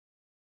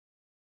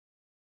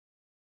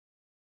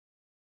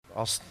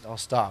I'll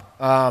stop.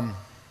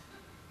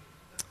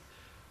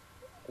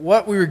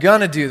 What we were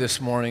going to do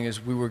this morning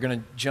is we were going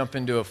to jump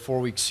into a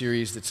 4-week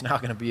series that's now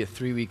going to be a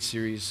 3-week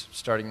series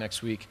starting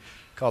next week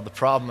called The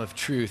Problem of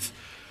Truth.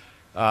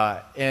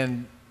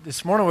 And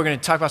this morning we're going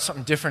to talk about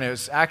something different. It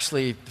was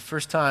actually the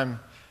first time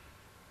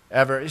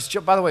ever.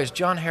 By the way, is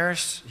John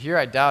Harris here?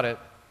 I doubt it.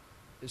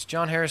 Is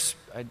John Harris?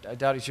 I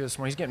doubt he's here this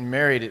morning. He's getting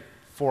married at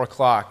 4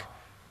 o'clock.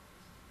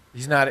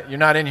 He's not. You're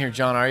not in here,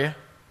 John, are you?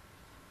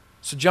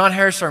 So John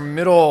Harris, our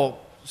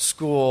middle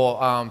school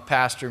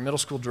pastor, middle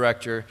school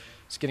director,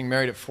 is getting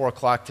married at 4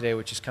 o'clock today,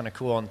 which is kind of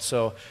cool. And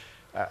so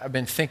I've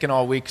been thinking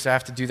all week because I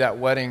have to do that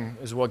wedding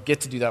as well,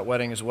 get to do that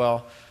wedding as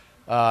well.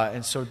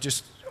 And so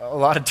just a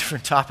lot of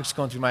different topics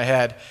going through my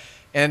head.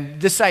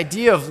 And this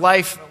idea of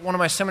life, one of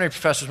my seminary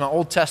professors, my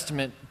Old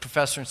Testament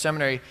professor in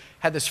seminary,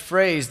 had this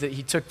phrase that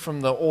he took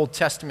from the Old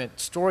Testament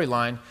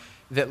storyline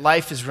that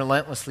life is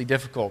relentlessly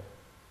difficult.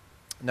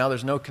 Now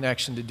there's no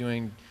connection to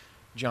doing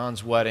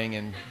John's wedding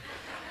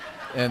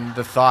and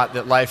the thought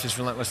that life is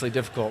relentlessly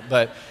difficult.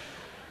 But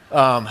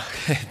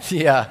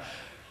yeah.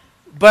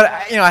 But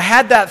I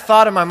had that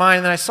thought in my mind,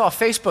 and then I saw a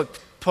Facebook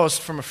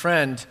post from a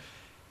friend.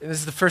 And this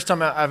is the first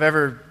time I've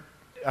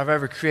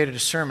ever created a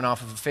sermon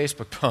off of a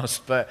Facebook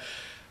post. But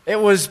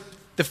the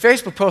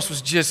Facebook post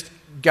was just,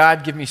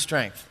 God, give me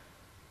strength.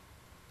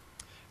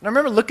 And I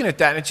remember looking at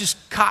that, and it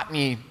just caught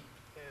me.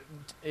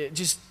 It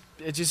just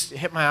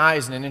hit my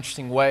eyes in an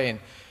interesting way, and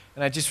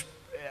I just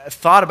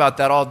thought about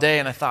that all day,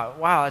 and I thought,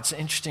 wow, that's an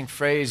interesting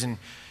phrase, and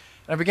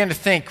I began to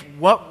think,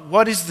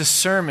 what is the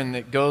sermon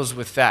that goes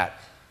with that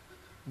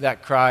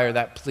cry or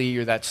that plea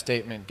or that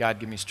statement, God,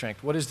 give me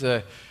strength? What is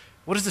the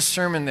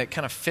sermon that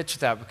kind of fits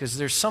with that? Because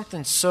there's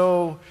something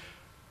so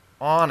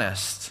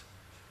honest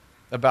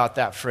about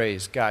that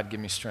phrase, God, give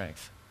me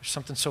strength. There's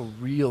something so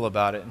real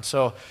about it, and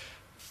so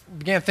I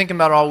began thinking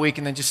about it all week,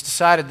 and then just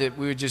decided that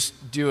we would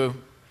just do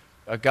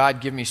a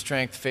God, give me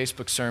strength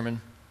Facebook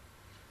sermon.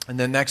 And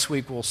then next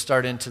week we'll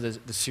start into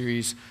the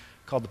series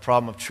called The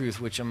Problem of Truth,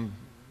 which I'm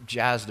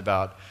jazzed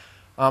about.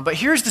 But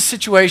here's the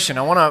situation.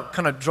 I want to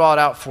kind of draw it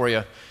out for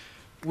you.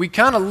 We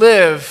kind of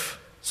live,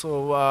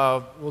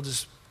 so we'll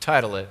just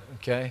title it,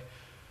 okay?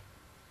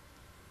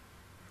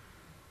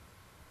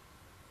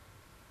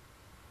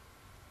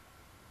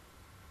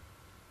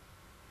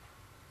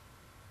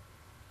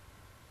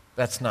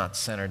 That's not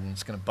centered, and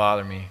it's going to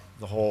bother me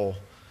the whole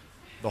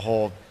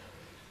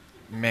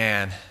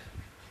man.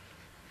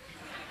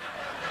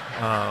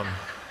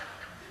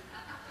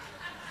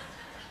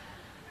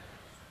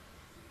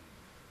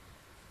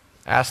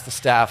 Ask the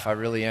staff. I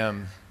really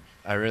am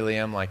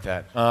like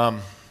that.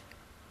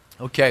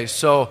 Okay,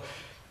 so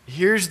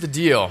here's the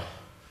deal.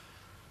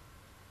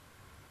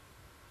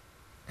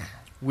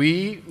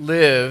 We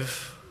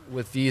live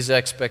with these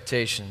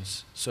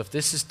expectations. So if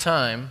this is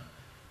time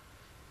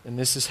and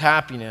this is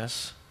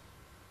happiness,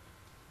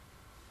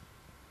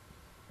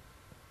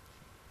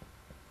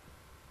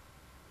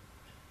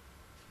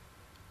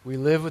 we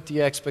live with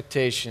the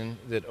expectation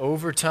that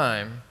over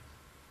time,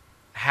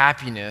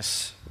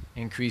 happiness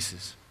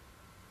increases.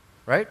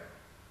 Right?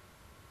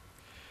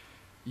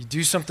 You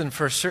do something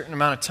for a certain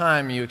amount of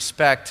time, you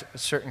expect a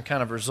certain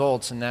kind of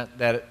results, and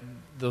that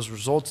those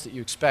results that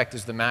you expect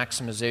is the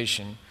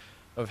maximization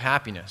of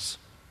happiness.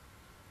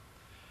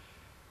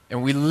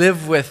 And we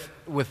live with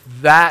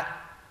that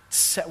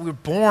set, we're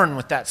born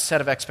with that set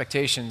of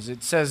expectations.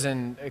 It says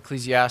in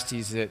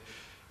Ecclesiastes that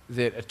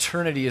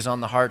eternity is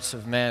on the hearts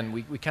of men.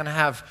 We kind of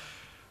have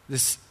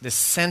this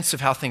sense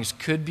of how things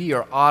could be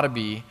or ought to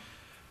be,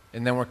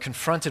 and then we're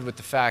confronted with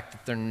the fact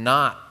that they're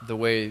not the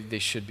way they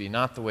should be,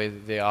 not the way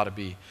that they ought to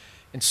be.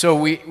 And so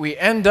we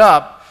end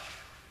up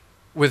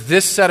with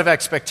this set of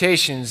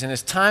expectations, and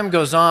as time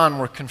goes on,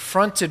 we're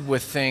confronted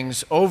with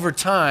things over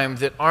time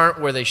that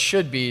aren't where they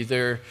should be.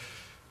 They're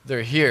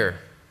here.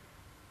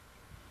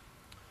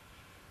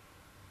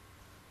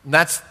 And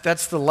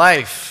that's the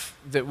life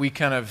that we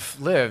kind of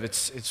live.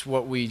 It's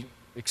what we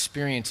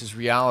experience as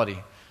reality.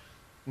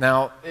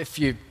 Now, if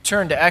you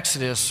turn to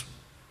Exodus,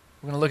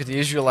 we're going to look at the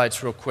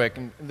Israelites real quick.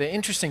 And the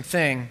interesting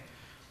thing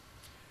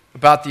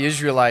about the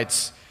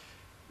Israelites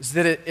is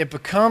that it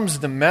becomes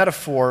the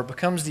metaphor, it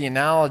becomes the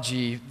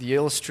analogy, the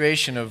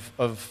illustration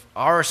of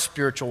our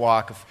spiritual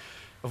walk,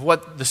 of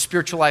what the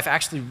spiritual life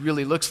actually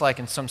really looks like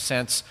in some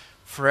sense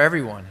for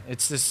everyone.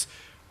 It's this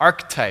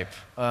archetype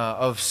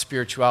of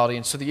spirituality.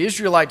 And so the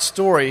Israelite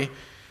story,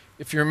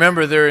 if you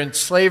remember, they're in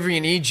slavery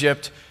in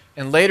Egypt,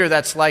 and later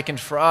that's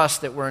likened for us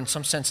that we're in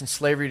some sense in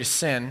slavery to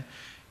sin.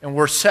 And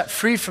we're set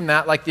free from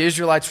that like the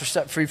Israelites were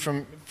set free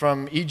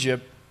from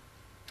Egypt.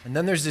 And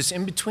then there's this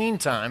in-between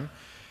time.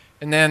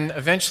 And then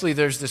eventually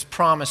there's this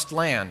promised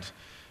land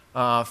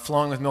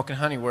flowing with milk and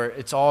honey where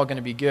it's all going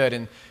to be good.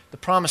 And the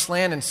promised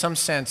land in some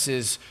sense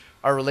is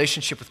our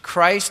relationship with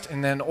Christ,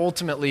 and then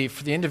ultimately,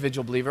 for the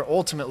individual believer,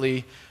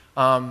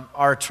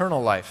 our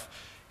eternal life.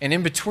 And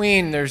in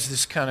between, there's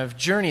this kind of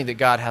journey that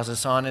God has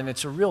us on, and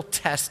it's a real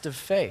test of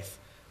faith.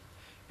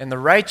 And the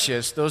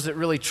righteous, those that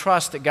really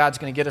trust that God's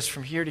going to get us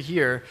from here to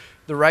here,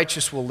 the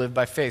righteous will live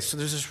by faith. So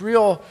there's this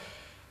real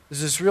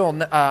there's this real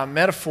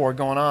metaphor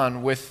going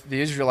on with the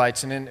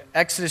Israelites. And in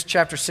Exodus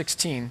chapter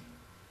 16,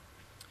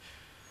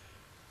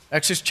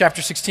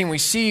 we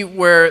see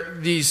where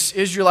these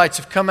Israelites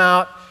have come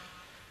out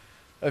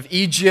of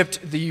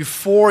Egypt. The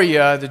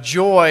euphoria, the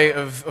joy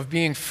of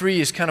being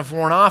free is kind of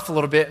worn off a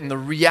little bit, and the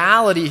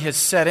reality has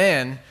set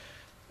in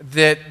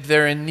that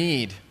they're in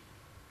need.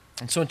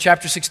 And so in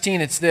chapter 16,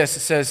 it's this.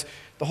 It says,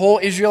 the whole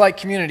Israelite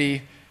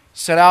community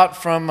set out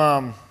from,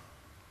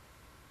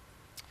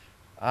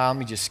 let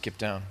me just skip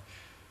down.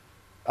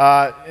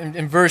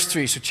 In verse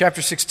 3, so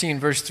chapter 16,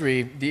 verse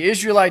 3, the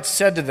Israelites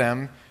said to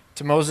them,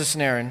 to Moses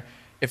and Aaron,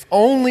 if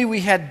only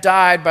we had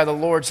died by the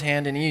Lord's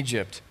hand in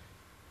Egypt.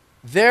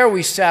 There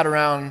we sat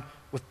around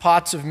with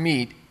pots of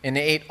meat and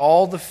ate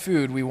all the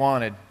food we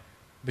wanted.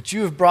 But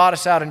you have brought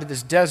us out into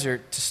this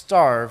desert to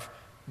starve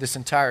this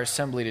entire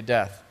assembly to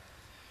death.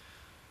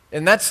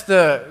 And that's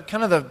the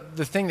kind of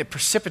the thing that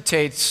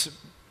precipitates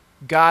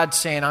God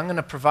saying, I'm going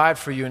to provide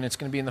for you, and it's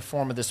going to be in the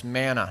form of this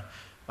manna.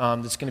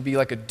 That's going to be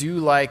like a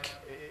dew-like,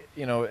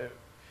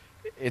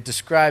 it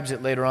describes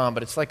it later on,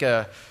 but it's like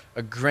a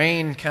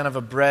grain, kind of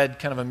a bread,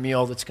 kind of a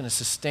meal that's going to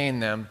sustain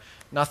them.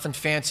 Nothing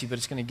fancy, but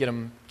it's going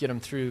to get them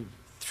through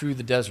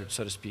the desert,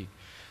 so to speak.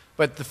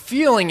 But the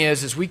feeling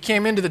is, as we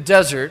came into the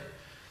desert,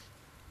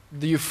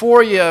 the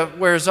euphoria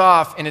wears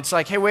off, and it's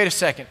like, hey, wait a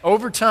second.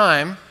 Over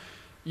time,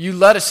 you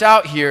let us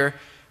out here,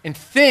 and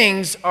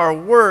things are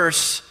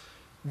worse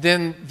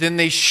than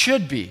they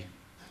should be,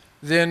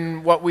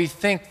 than what we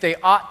think they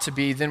ought to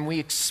be, than we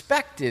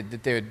expected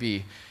that they would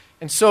be.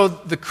 And so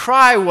the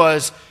cry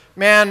was,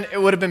 man,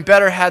 it would have been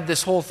better had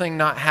this whole thing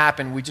not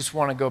happened. We just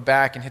want to go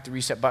back and hit the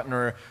reset button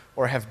or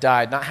have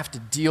died, not have to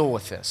deal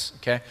with this,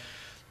 okay?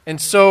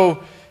 And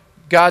so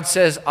God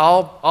says,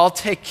 I'll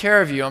take care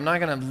of you. I'm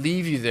not going to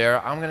leave you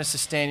there. I'm going to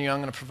sustain you. I'm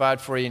going to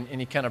provide for you, and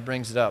he kind of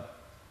brings it up.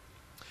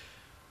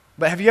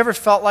 But have you ever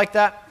felt like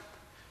that?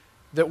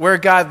 That where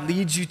God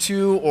leads you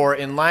to, or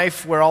in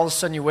life where all of a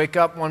sudden you wake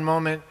up one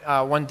moment,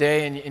 one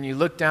day, and you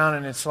look down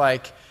and it's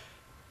like,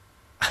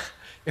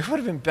 it would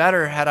have been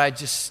better had I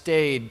just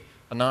stayed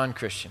a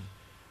non-Christian,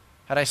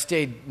 had I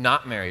stayed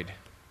not married,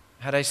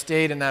 had I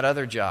stayed in that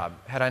other job,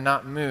 had I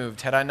not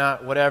moved, had I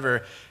not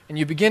whatever. And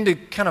you begin to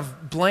kind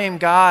of blame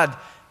God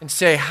and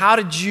say, how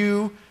did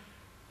you,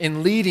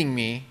 in leading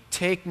me,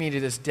 take me to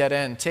this dead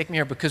end, take me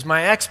here? Because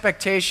my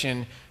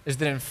expectation is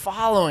that in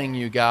following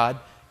you, God,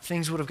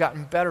 things would have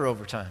gotten better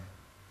over time.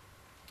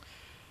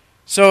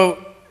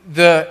 So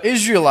the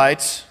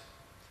Israelites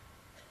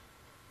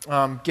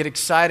get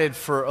excited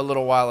for a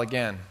little while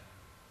again.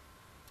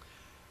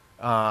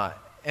 And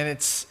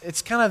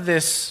it's kind of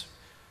this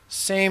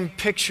same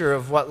picture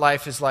of what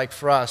life is like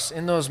for us.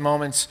 In those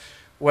moments,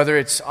 whether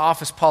it's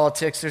office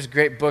politics, there's a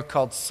great book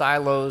called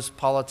Silos,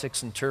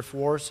 Politics, and Turf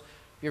Wars.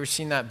 You ever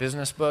seen that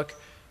business book?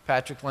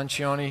 Patrick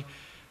Lencioni.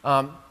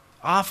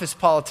 Office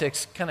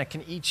politics kind of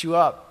can eat you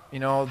up. You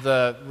know,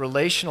 the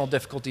relational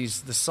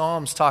difficulties. The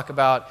Psalms talk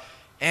about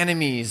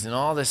enemies and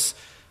all this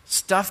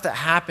stuff that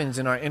happens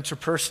in our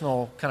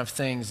interpersonal kind of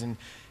things. And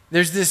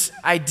there's this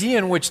idea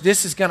in which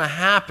this is going to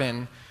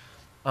happen,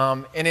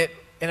 and it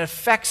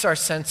affects our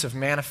sense of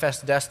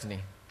manifest destiny.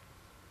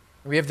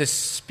 We have this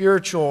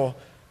spiritual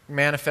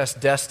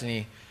manifest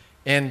destiny.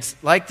 And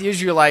like the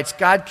Israelites,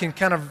 God can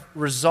kind of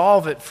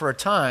resolve it for a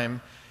time,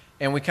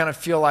 and we kind of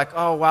feel like,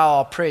 oh, wow,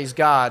 I'll praise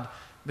God.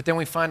 But then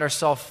we find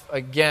ourselves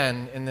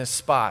again in this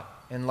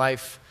spot, and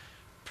life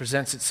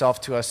presents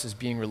itself to us as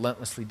being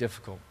relentlessly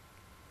difficult.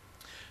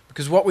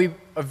 Because what we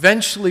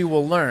eventually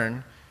will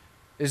learn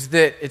is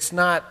that it's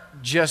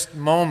not just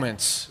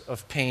moments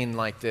of pain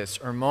like this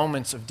or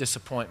moments of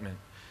disappointment,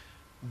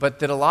 but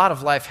that a lot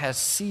of life has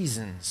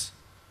seasons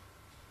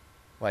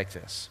like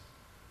this.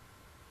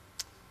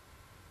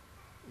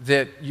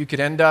 That you could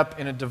end up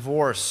in a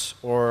divorce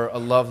or a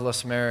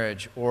loveless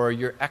marriage, or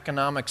your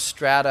economic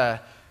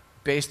strata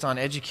based on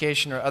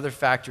education or other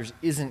factors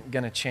isn't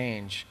going to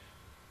change,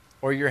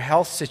 or your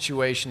health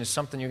situation is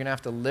something you're going to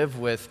have to live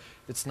with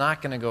that's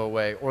not going to go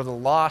away, or the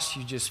loss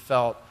you just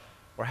felt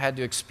or had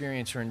to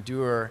experience or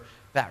endure,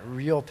 that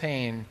real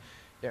pain,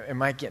 it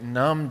might get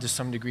numbed to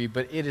some degree,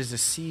 but it is a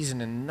season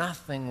and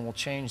nothing will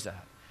change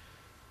that.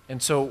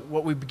 And so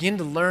what we begin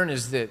to learn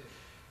is that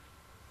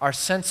our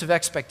sense of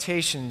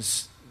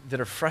expectations that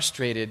are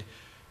frustrated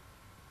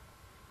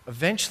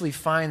eventually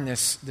find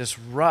this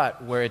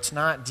rut where it's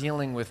not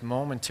dealing with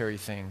momentary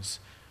things,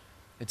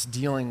 it's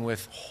dealing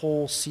with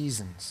whole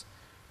seasons.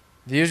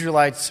 The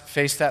Israelites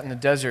faced that in the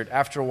desert.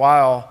 After a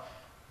while,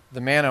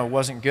 the manna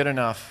wasn't good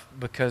enough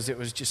because it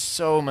was just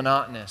so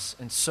monotonous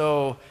and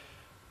so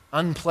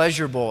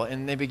unpleasurable,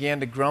 and they began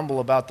to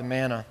grumble about the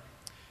manna.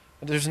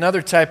 But there's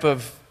another type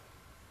of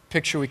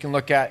picture we can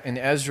look at in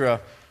Ezra.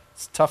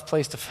 It's a tough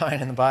place to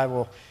find in the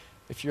Bible.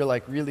 If you're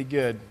like really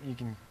good, you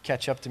can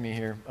catch up to me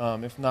here.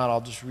 If not,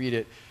 I'll just read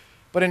it.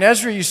 But in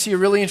Ezra, you see a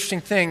really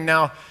interesting thing.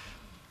 Now,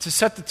 to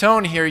set the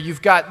tone here,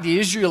 you've got the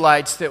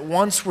Israelites that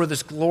once were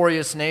this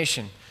glorious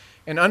nation.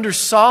 And under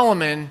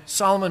Solomon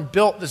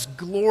built this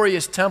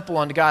glorious temple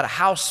unto God, a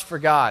house for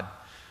God.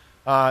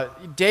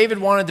 David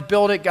wanted to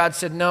build it. God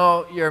said,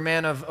 no, you're a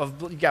man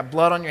you got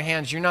blood on your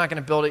hands. You're not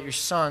going to build it. Your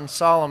son,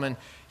 Solomon,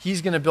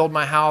 he's going to build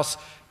my house.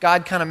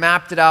 God kind of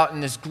mapped it out,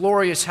 and this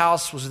glorious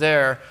house was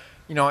there,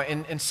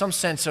 in some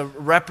sense, a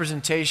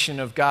representation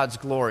of God's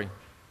glory.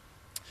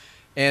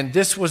 And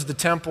this was the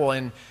temple.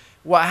 And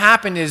what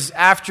happened is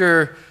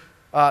after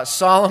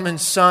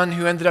Solomon's son,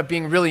 who ended up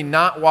being really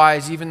not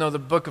wise, even though the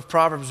book of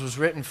Proverbs was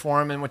written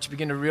for him, and what you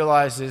begin to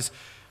realize is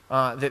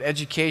that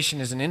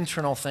education is an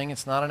internal thing.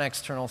 It's not an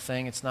external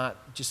thing. It's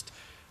not just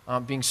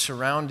being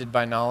surrounded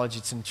by knowledge.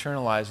 It's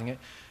internalizing it.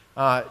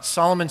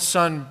 Solomon's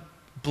son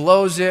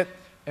blows it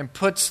and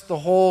puts the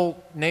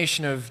whole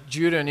nation of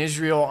Judah and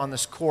Israel on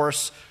this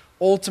course,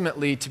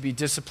 ultimately to be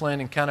disciplined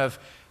and kind of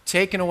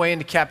taken away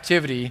into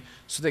captivity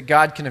so that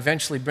God can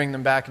eventually bring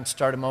them back and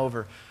start them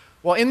over.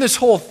 Well, in this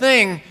whole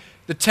thing,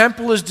 the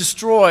temple is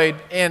destroyed,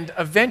 and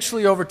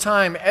eventually over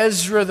time,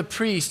 Ezra the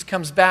priest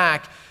comes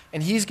back,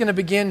 and he's going to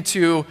begin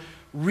to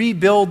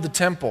rebuild the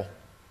temple.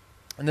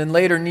 And then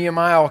later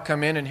Nehemiah will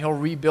come in and he'll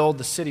rebuild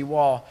the city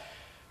wall.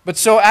 But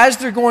so as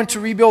they're going to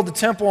rebuild the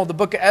temple, the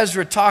book of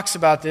Ezra talks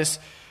about this.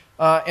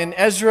 In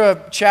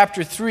Ezra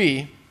chapter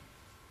 3,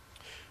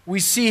 we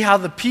see how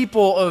the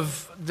people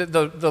of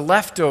the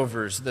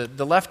leftovers,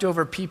 the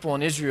leftover people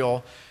in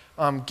Israel,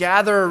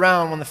 gather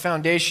around when the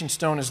foundation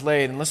stone is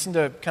laid. And listen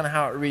to kind of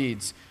how it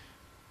reads.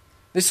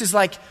 This is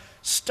like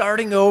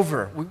starting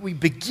over. We're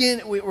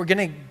going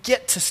to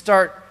get to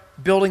start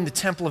building the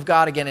temple of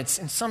God again. It's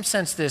in some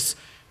sense this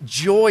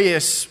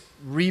joyous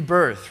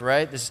rebirth,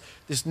 right?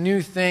 This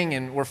new thing,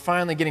 and we're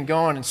finally getting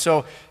going. And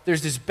so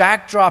there's this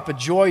backdrop of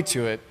joy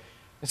to it.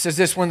 It says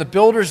this: when the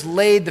builders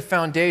laid the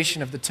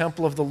foundation of the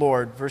temple of the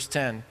Lord, verse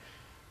 10,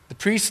 the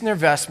priests in their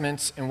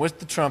vestments and with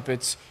the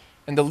trumpets,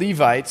 and the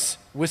Levites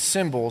with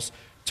cymbals,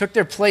 took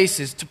their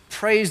places to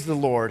praise the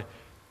Lord,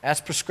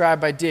 as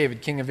prescribed by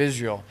David, king of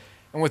Israel.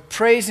 And with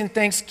praise and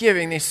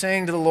thanksgiving they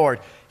sang to the Lord.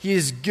 He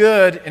is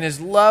good, and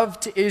his love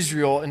to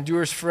Israel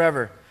endures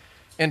forever.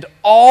 And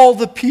all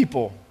the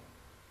people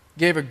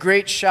gave a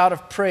great shout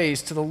of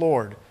praise to the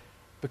Lord,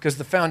 because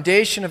the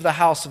foundation of the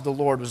house of the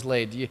Lord was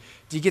laid. Do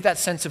you get that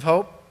sense of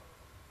hope?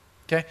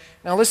 Okay.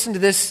 Now listen to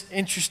this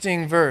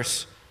interesting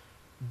verse.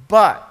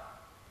 But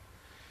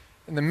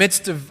in the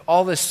midst of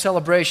all this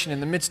celebration,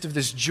 in the midst of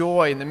this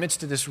joy, in the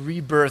midst of this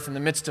rebirth, in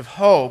the midst of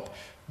hope,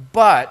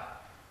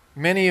 but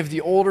many of the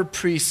older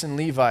priests and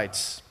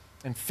Levites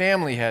and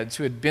family heads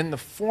who had been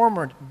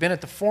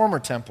at the former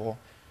temple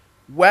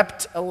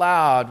wept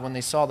aloud when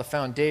they saw the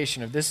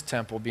foundation of this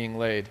temple being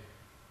laid,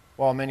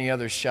 while many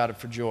others shouted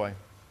for joy.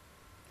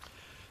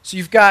 So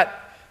you've got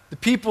the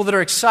people that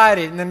are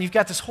excited, and then you've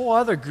got this whole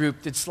other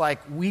group that's like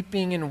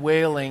weeping and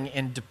wailing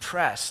and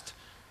depressed.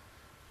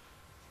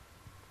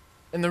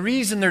 And the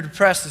reason they're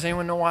depressed, does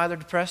anyone know why they're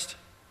depressed?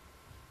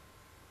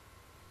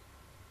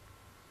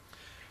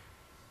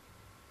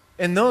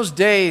 In those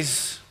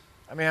days,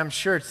 I'm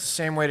sure it's the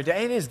same way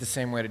today. It is the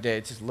same way today.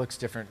 It just looks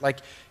different. Like,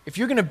 if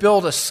you're going to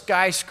build a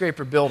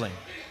skyscraper building,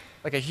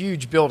 like a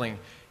huge building,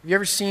 have you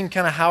ever seen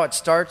kind of how it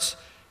starts?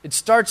 It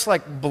starts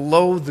like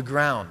below the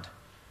ground.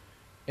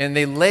 And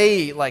they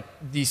lay like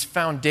these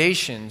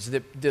foundations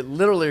that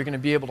literally are going to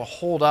be able to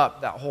hold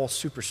up that whole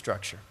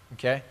superstructure,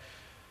 okay?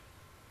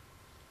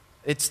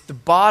 It's the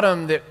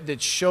bottom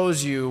that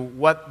shows you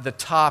what the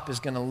top is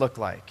going to look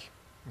like,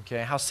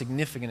 okay? How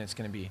significant it's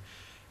going to be.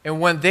 And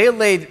when they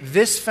laid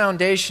this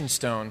foundation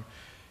stone,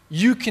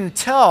 you can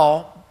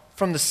tell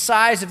from the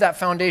size of that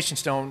foundation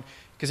stone,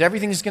 because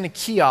everything is going to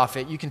key off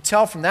it, you can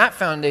tell from that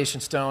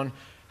foundation stone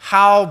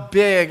how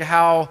big,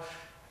 how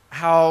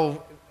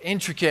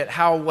intricate,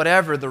 how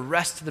whatever the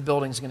rest of the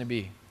building is going to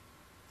be.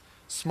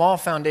 Small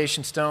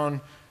foundation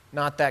stone,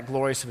 not that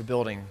glorious of a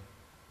building.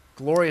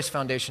 Glorious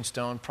foundation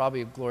stone,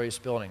 probably a glorious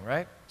building,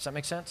 right? Does that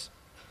make sense?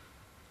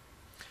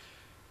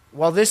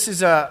 Well, this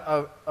is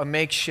a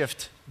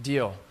makeshift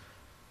deal.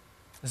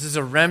 This is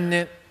a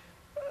remnant,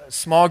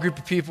 small group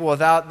of people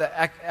without the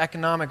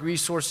economic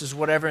resources,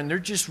 whatever, and they're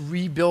just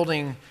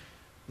rebuilding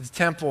the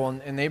temple,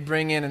 and they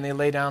bring in and they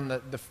lay down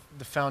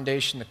the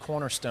foundation, the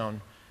cornerstone.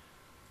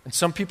 And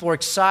some people are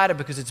excited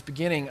because it's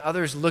beginning.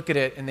 Others look at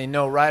it and they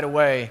know right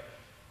away,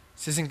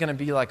 this isn't going to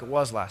be like it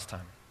was last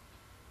time.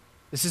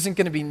 This isn't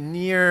going to be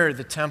near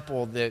the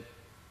temple that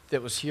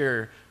was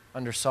here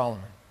under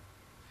Solomon.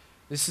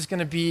 This is going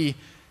to be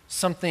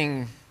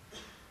something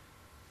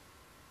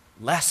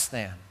less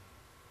than.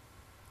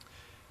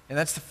 And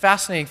that's the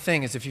fascinating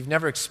thing, is if you've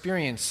never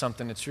experienced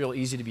something, it's real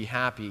easy to be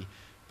happy,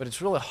 but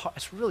it's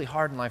really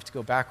hard in life to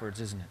go backwards,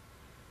 isn't it?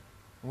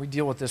 And we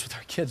deal with this with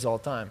our kids all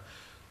the time.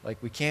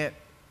 Like, we can't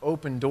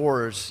open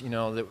doors,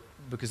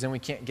 because then we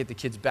can't get the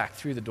kids back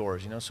through the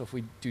doors, So if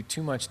we do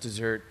too much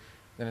dessert,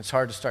 then it's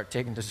hard to start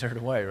taking dessert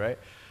away, right?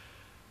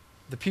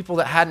 The people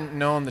that hadn't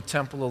known the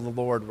temple of the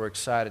Lord were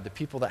excited. The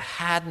people that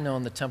had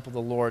known the temple of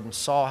the Lord and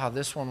saw how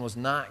this one was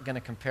not going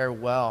to compare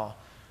well,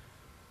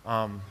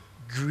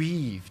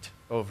 grieved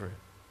over it.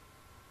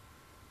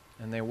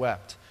 And they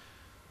wept.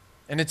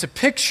 And it's a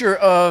picture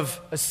of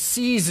a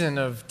season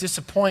of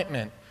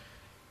disappointment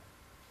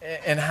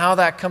and how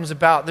that comes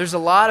about. There's a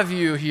lot of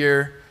you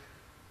here,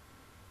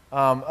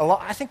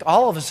 I think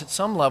all of us at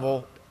some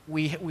level,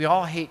 we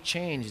all hate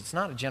change. It's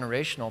not a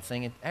generational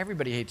thing.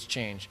 Everybody hates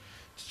change.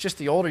 It's just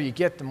the older you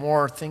get, the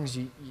more things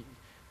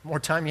more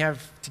time you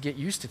have to get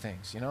used to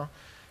things,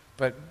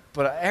 But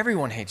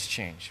everyone hates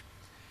change.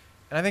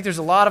 And I think there's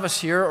a lot of us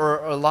here,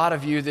 or a lot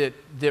of you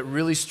that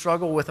really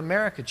struggle with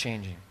America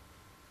changing.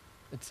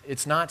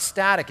 It's not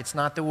static. It's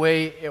not the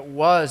way it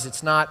was.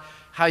 It's not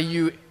how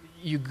you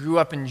grew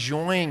up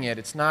enjoying it.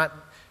 It's not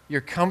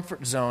your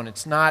comfort zone.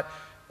 It's not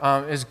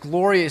as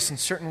glorious in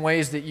certain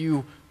ways that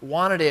you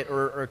wanted it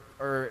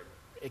or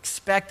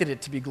expected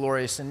it to be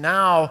glorious. And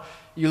now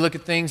you look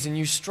at things and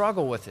you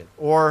struggle with it.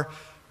 Or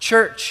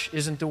church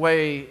isn't the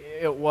way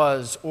it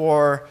was.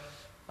 Or,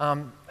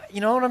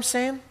 you know what I'm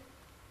saying?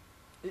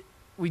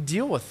 We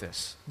deal with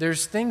this.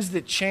 There's things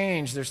that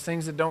change. There's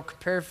things that don't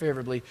compare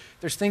favorably.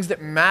 There's things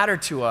that matter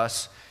to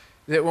us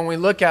that when we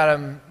look at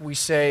them, we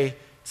say,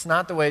 it's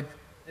not the way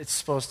it's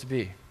supposed to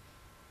be.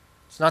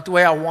 It's not the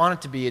way I want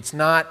it to be. It's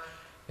not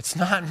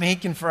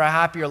making for a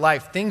happier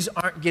life. Things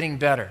aren't getting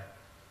better.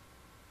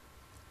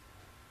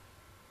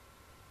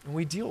 And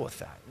we deal with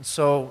that. And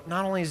so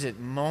not only is it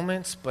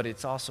moments, but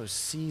it's also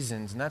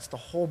seasons. And that's the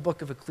whole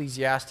book of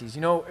Ecclesiastes.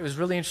 It was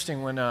really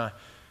interesting when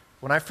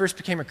I first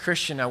became a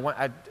Christian,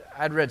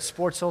 I'd read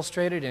Sports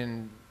Illustrated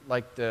and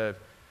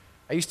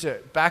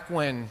back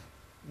when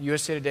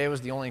USA Today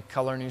was the only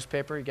color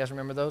newspaper. You guys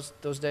remember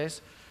those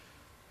days?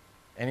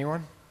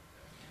 Anyone?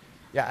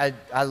 Yeah,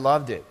 I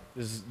loved it. I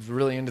was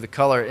really into the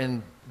color.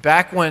 And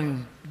back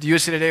when the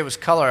USA Today was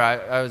color,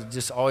 I would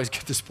just always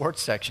get the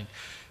sports section.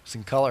 It was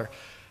in color.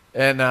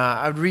 And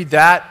I would read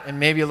that and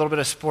maybe a little bit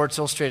of Sports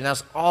Illustrated, and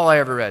that's all I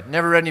ever read.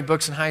 Never read any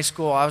books in high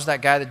school. I was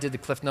that guy that did the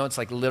Cliff Notes,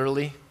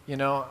 literally,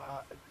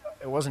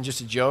 It wasn't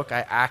just a joke.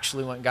 I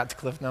actually went and got the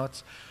Cliff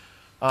Notes.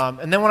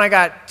 And then when I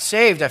got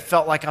saved, I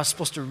felt like I was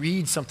supposed to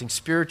read something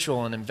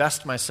spiritual and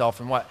invest myself.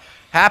 And what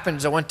happened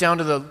is I went down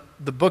to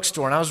the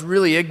bookstore, and I was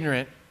really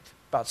ignorant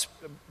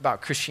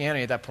about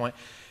Christianity at that point.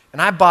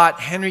 And I bought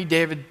Henry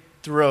David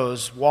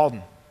Thoreau's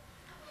Walden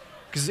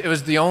because it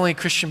was the only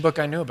Christian book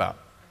I knew about.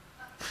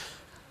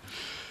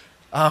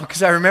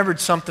 Because I remembered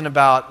something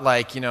about,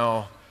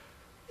 the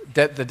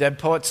Dead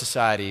Poets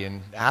Society,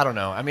 and I don't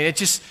know. I mean,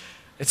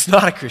 it's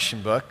not a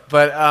Christian book,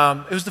 but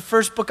it was the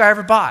first book I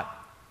ever bought.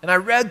 And I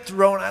read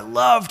Thoreau, and I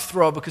loved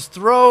Thoreau because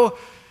Thoreau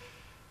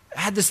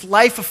had this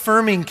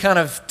life-affirming kind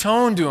of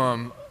tone to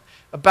him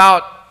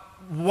about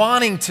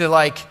wanting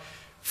to,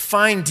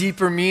 find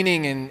deeper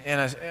meaning in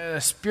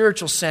a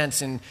spiritual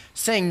sense and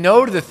saying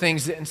no to the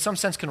things that in some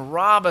sense can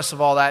rob us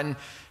of all that. And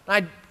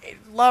I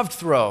loved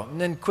Thoreau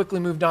and then quickly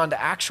moved on to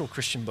actual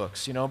Christian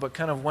books, but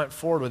kind of went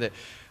forward with it.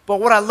 But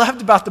what I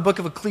loved about the book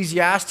of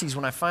Ecclesiastes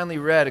when I finally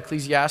read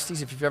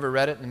Ecclesiastes, if you've ever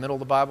read it in the middle of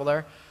the Bible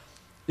there,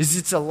 is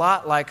it's a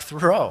lot like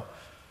Thoreau.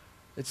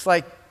 It's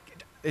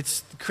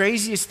the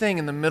craziest thing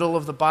in the middle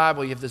of the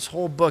Bible. You have this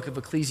whole book of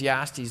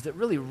Ecclesiastes that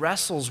really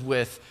wrestles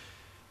with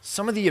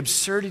some of the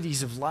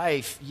absurdities of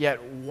life,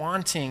 yet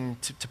wanting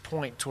to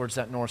point towards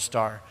that North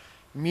Star.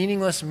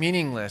 Meaningless,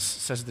 meaningless,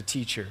 says the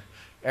teacher.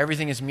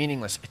 Everything is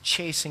meaningless, a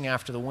chasing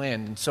after the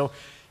wind. And so,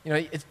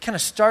 it kind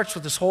of starts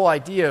with this whole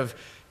idea of,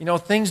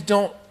 things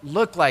don't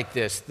look like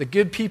this. The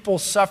good people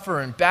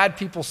suffer and bad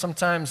people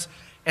sometimes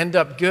end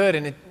up good,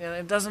 and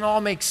it doesn't all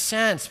make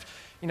sense.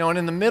 And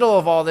in the middle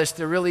of all this,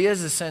 there really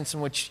is a sense in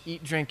which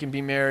eat, drink, and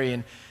be merry,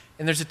 and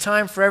there's a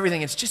time for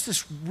everything. It's just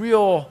this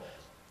real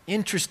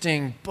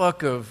interesting book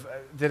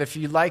that if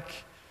you like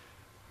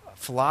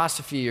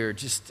philosophy or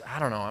just, I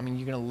don't know,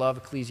 you're going to love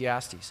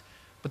Ecclesiastes.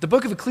 But the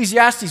book of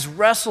Ecclesiastes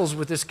wrestles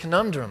with this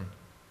conundrum.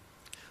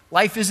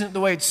 Life isn't the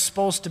way it's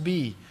supposed to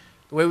be,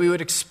 the way we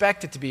would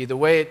expect it to be, the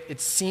way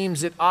it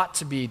seems it ought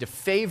to be, to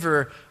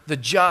favor the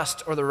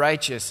just or the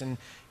righteous. And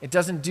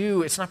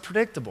it's not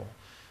predictable.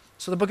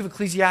 So the book of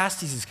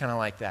Ecclesiastes is kind of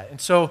like that.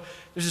 And so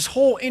there's this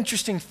whole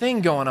interesting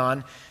thing going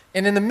on.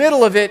 And in the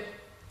middle of it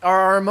are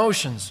our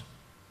emotions.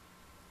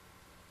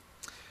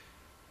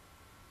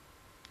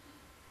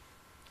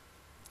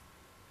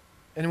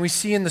 And we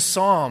see in the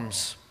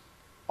Psalms,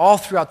 all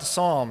throughout the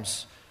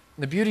Psalms,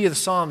 and the beauty of the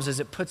Psalms is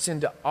it puts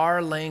into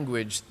our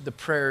language the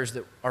prayers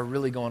that are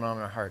really going on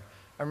in our heart.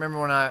 I remember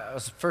when I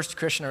was the first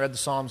Christian, I read the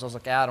Psalms, I was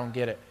like, I don't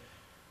get it.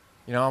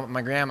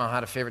 My grandma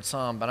had a favorite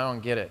Psalm, but I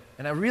don't get it.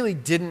 And I really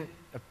didn't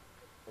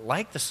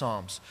like the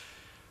Psalms.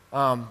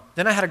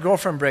 Then I had a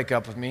girlfriend break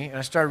up with me, and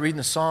I started reading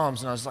the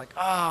Psalms, and I was like,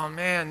 oh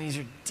man, these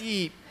are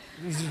deep.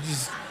 These are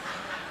just...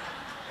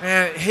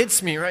 Man, it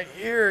hits me right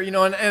here,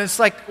 and it's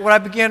like what I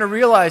began to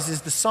realize is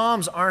the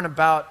Psalms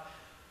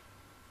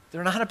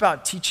they're not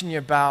about teaching you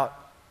about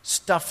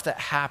stuff that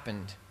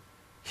happened,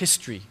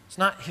 history. It's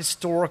not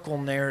historical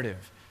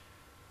narrative.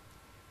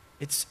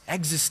 It's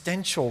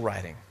existential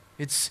writing.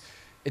 It's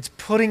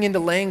putting into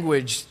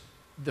language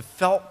the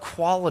felt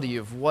quality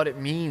of what it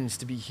means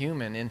to be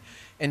human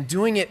and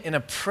doing it in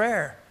a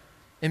prayer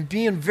and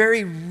being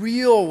very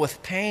real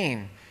with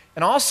pain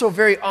and also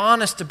very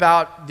honest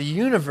about the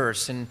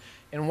universe and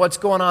what's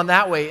going on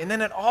that way. And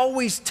then it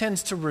always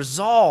tends to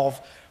resolve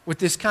with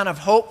this kind of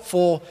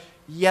hopeful,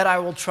 yet I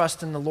will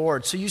trust in the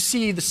Lord. So you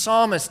see the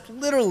psalmist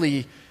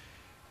literally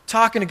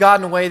talking to God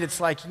in a way that's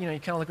like, you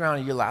kind of look around,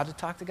 are you allowed to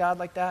talk to God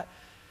like that?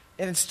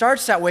 And it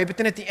starts that way, but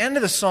then at the end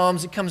of the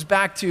Psalms, it comes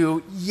back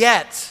to,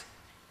 yet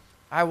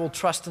I will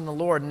trust in the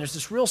Lord. And there's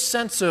this real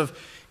sense of,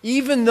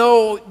 even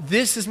though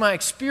this is my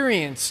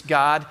experience,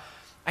 God,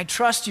 I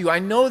trust you. I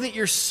know that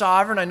you're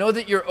sovereign. I know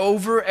that you're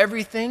over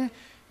everything,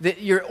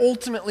 that you're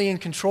ultimately in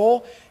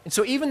control. And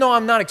so even though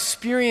I'm not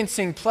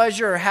experiencing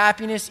pleasure or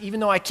happiness, even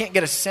though I can't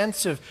get a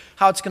sense of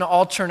how it's going to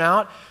all turn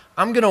out,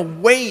 I'm going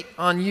to wait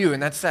on you.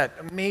 And that's that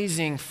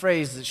amazing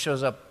phrase that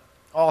shows up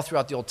all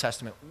throughout the Old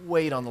Testament,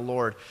 wait on the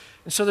Lord.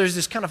 And so there's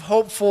this kind of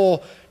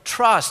hopeful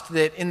trust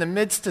that in the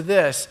midst of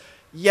this,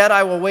 yet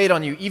I will wait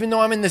on you. Even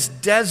though I'm in this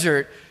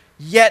desert,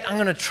 yet I'm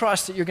going to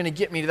trust that you're going to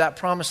get me to that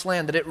promised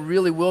land, that it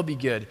really will be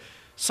good.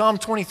 Psalm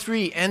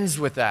 23 ends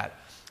with that.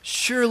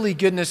 Surely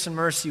goodness and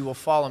mercy will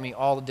follow me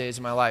all the days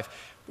of my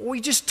life. Well, we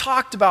just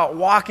talked about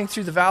walking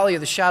through the valley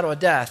of the shadow of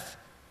death.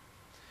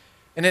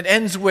 And it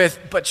ends with,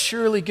 but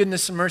surely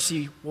goodness and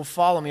mercy will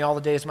follow me all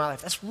the days of my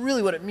life. That's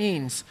really what it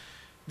means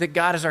that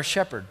God is our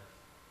shepherd.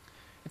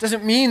 It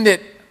doesn't mean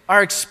that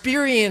our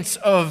experience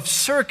of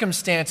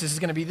circumstances is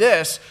going to be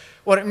this.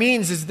 What it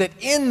means is that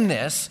in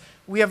this,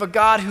 we have a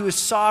God who is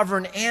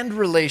sovereign and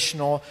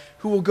relational,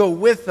 who will go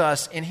with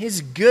us, and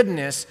his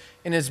goodness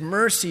and his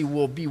mercy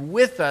will be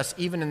with us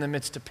even in the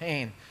midst of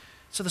pain.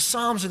 So the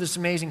Psalms are this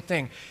amazing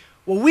thing.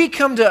 Well, we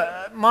come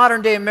to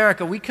modern day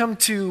America, we come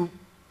to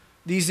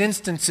these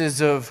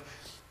instances of,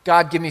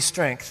 God, give me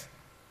strength.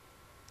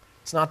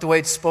 It's not the way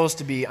it's supposed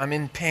to be. I'm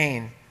in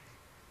pain.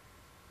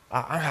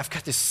 I've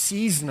got this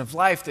season of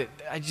life that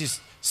I just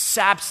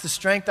saps the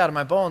strength out of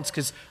my bones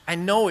because I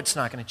know it's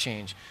not going to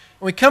change.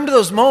 And we come to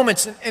those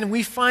moments and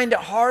we find it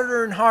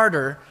harder and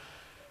harder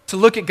to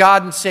look at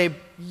God and say,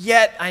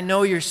 yet I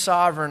know you're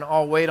sovereign,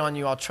 I'll wait on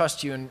you, I'll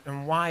trust you.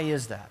 And why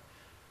is that?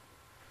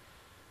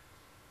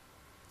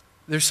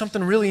 There's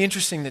something really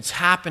interesting that's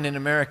happened in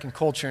American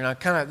culture,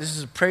 and this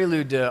is a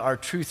prelude to our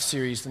Truth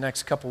series the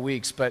next couple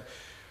weeks, but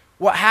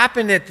what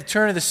happened at the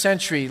turn of the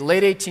century,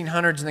 late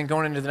 1800s and then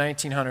going into the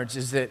 1900s,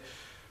 is that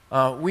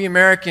we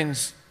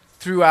Americans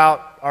threw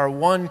out our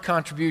one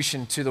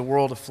contribution to the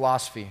world of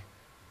philosophy.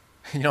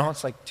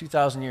 It's like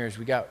 2,000 years.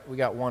 We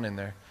got one in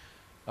there.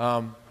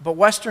 But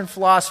Western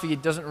philosophy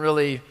doesn't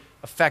really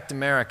affect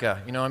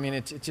America.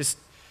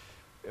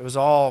 It was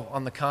all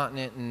on the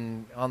continent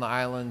and on the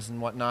islands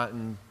and whatnot,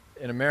 and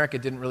America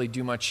didn't really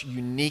do much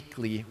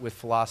uniquely with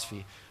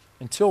philosophy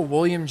until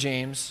William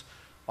James,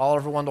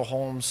 Oliver Wendell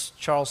Holmes,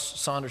 Charles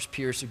Saunders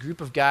Peirce, a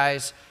group of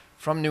guys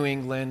from New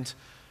England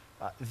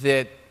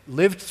that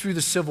lived through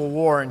the Civil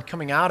War, and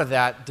coming out of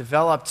that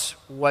developed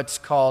what's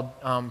called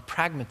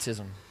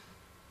pragmatism.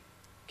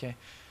 Okay?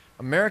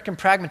 American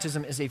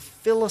pragmatism is a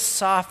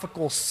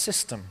philosophical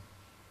system.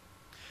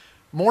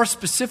 More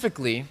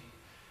specifically,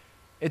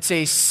 it's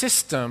a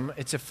system,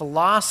 it's a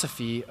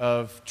philosophy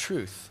of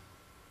truth.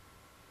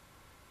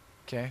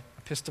 Okay?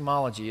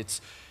 Epistemology.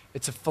 It's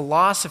a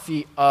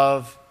philosophy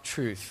of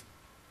truth.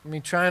 Let me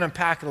try and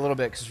unpack it a little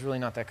bit because it's really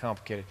not that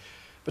complicated.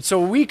 But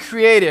so we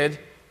created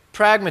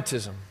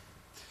pragmatism.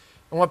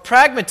 And what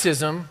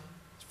pragmatism,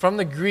 from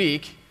the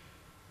Greek,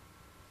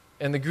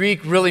 and the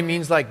Greek really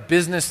means like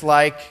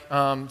business-like.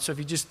 So if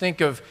you just think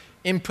of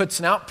inputs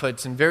and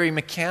outputs and very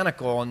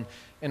mechanical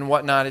and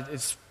whatnot,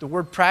 it's the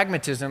word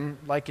pragmatism,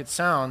 like it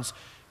sounds,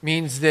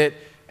 means that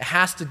it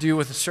has to do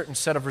with a certain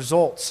set of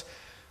results.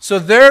 So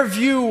their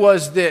view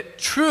was that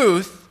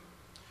truth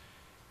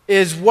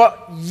is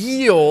what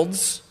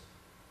yields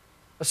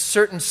a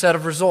certain set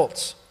of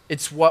results.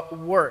 It's what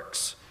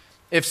works.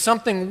 If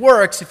something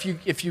works,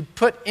 if you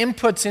put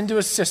inputs into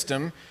a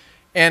system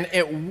and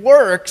it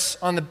works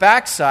on the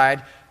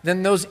backside,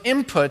 then those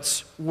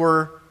inputs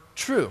were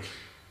true.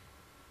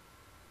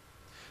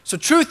 So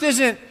truth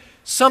isn't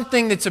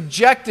something that's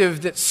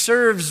objective that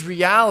serves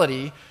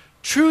reality.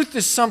 Truth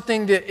is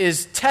something that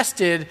is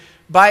tested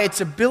by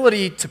its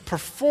ability to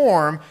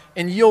perform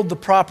and yield the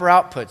proper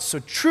outputs. So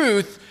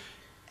truth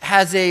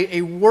has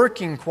a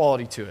working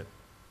quality to it.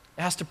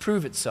 It has to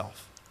prove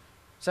itself.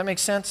 Does that make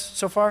sense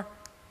so far?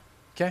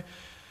 Okay.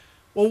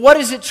 Well, what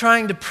is it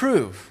trying to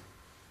prove?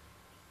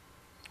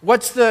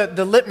 What's the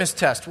litmus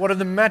test? What are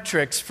the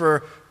metrics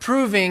for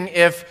proving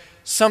if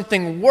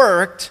something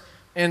worked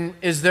and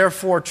is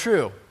therefore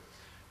true?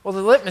 Well,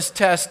 the litmus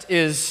test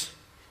is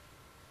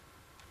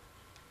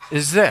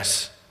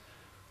this.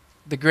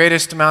 The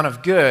greatest amount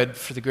of good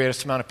for the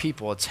greatest amount of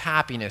people. It's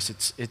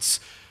happiness. It's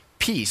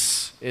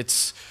peace.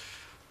 It's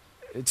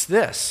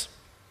this.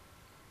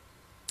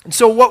 And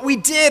so what we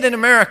did in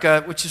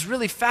America, which is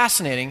really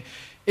fascinating,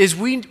 is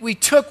we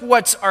took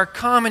what's our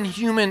common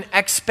human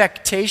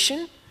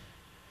expectation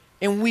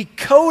and we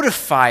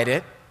codified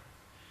it.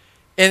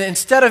 And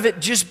instead of it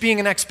just being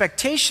an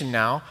expectation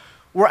now,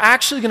 we're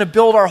actually going to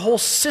build our whole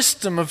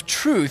system of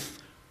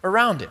truth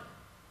around it.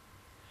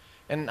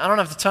 And I don't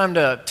have the time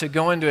to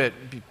go into it.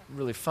 It'd be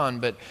really fun,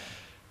 but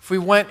if we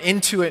went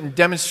into it and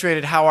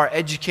demonstrated how our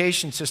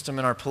education system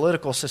and our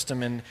political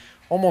system and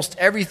almost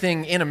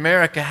everything in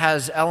America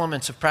has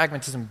elements of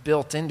pragmatism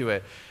built into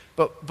it.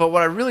 But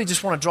what I really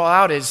just want to draw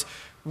out is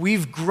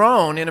we've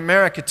grown in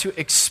America to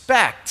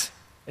expect,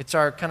 it's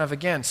our kind of,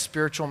 again,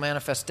 spiritual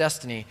manifest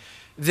destiny,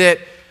 that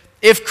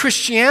if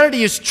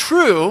Christianity is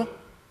true,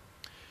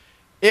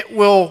 it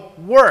will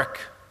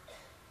work.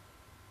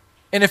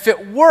 And if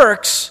it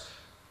works,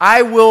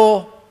 I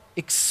will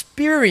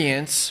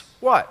experience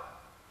what?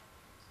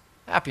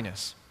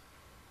 Happiness.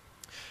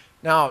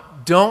 Now,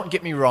 don't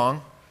get me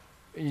wrong.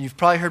 You've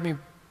probably heard me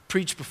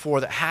preach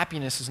before that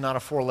happiness is not a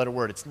four-letter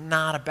word. It's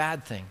not a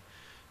bad thing.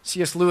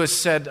 C.S. Lewis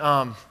said,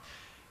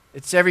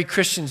 it's every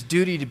Christian's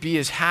duty to be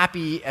as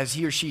happy as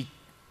he or she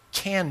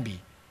can be.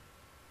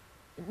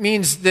 It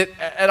means that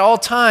at all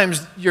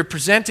times you're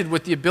presented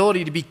with the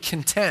ability to be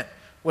content,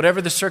 whatever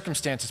the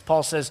circumstances.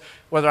 Paul says,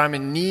 whether I'm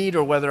in need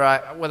or whether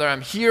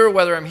I'm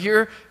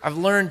here, I've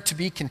learned to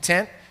be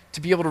content,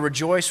 to be able to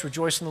rejoice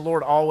in the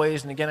Lord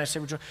always. And again, I say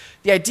rejoice.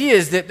 The idea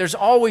is that there's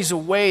always a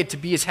way to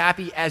be as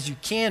happy as you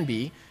can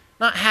be,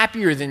 not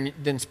happier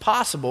than's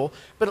possible,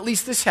 but at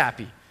least this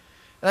happy.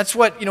 And that's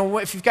what,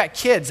 if you've got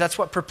kids, that's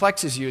what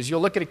perplexes you, is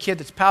you'll look at a kid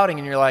that's pouting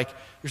and you're like,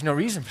 there's no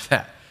reason for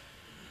that.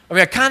 I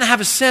mean, I kind of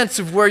have a sense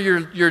of where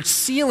your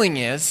ceiling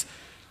is,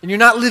 and you're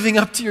not living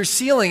up to your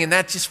ceiling, and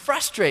that just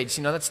frustrates.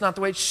 That's not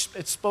the way it's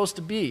supposed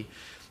to be.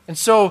 And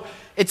so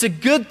it's a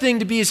good thing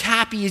to be as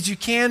happy as you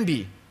can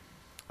be.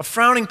 A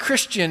frowning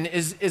Christian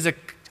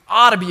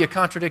ought to be a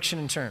contradiction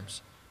in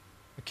terms.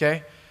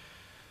 Okay?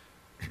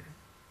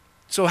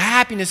 So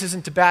happiness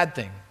isn't a bad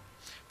thing.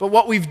 But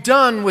what we've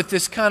done with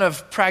this kind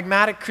of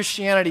pragmatic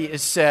Christianity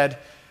is said,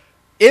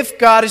 if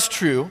God is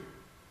true,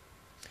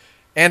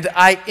 and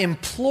I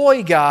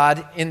employ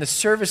God in the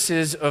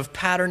services of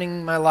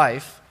patterning my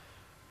life,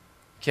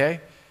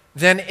 okay,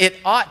 then it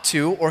ought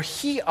to, or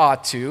he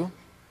ought to,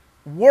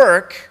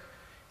 work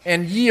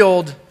and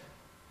yield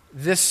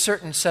this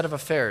certain set of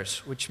affairs,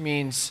 which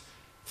means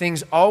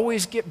things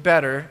always get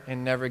better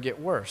and never get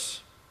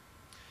worse.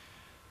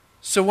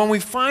 So when we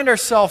find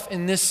ourselves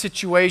in this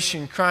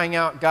situation crying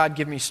out, God,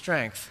 give me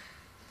strength,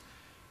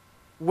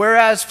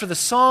 whereas for the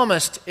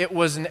psalmist it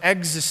was an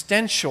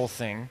existential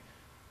thing,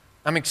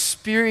 I'm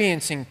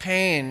experiencing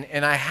pain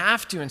and I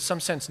have to in some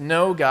sense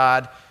know,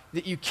 God,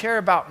 that you care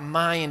about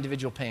my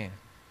individual pain.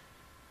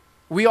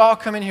 We all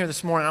come in here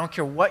this morning, I don't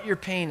care what your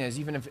pain is,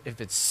 even if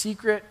it's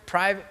secret,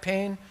 private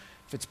pain,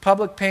 if it's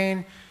public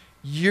pain,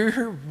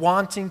 you're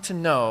wanting to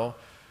know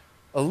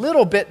a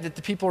little bit that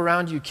the people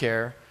around you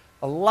care,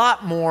 a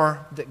lot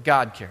more that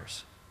God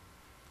cares.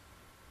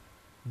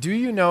 Do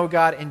you know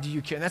God and do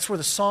you care? And that's where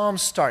the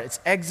Psalms start. It's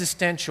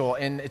existential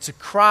and it's a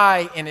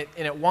cry and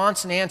it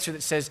wants an answer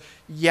that says,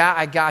 yeah,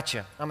 I got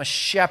you. I'm a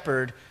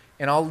shepherd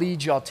and I'll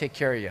lead you, I'll take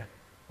care of you.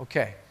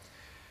 Okay.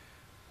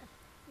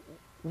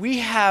 We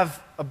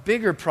have a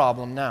bigger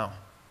problem now.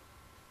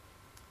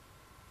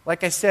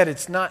 Like I said,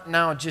 it's not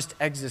now just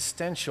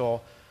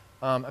existential.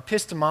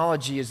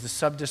 Epistemology is the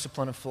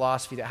subdiscipline of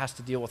philosophy that has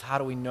to deal with how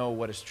do we know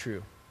what is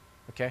true.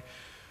 Okay?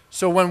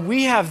 So when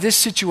we have this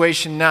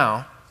situation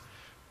now,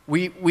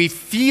 we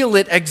feel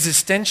it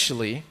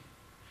existentially.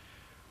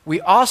 We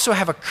also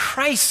have a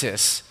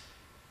crisis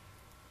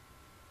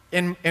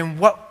in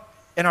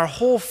our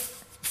whole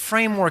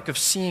framework of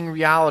seeing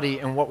reality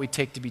and what we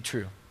take to be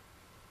true.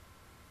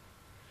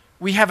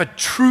 We have a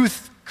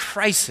truth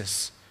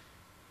crisis.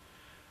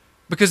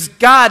 Because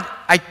God,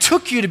 I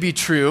took you to be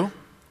true,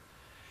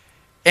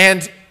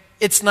 and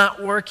it's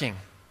not working.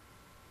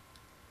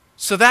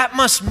 So that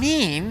must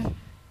mean,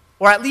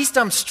 or at least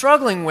I'm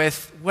struggling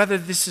with, whether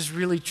this is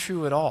really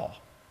true at all.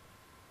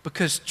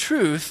 Because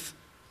truth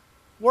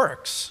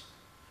works.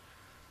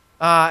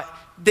 The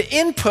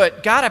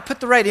input, God, I put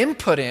the right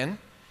input in.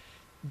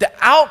 The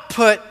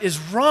output is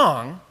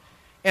wrong.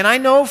 And I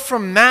know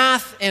from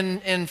math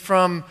and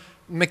from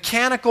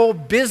mechanical,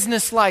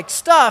 business-like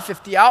stuff,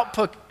 if the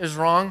output is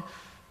wrong,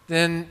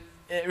 then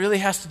it really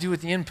has to do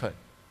with the input.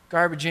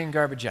 Garbage in,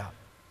 garbage out.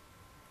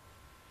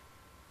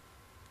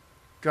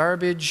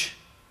 Garbage.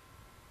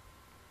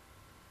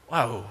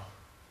 Whoa.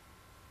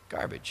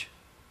 Garbage.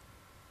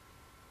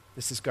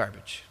 This is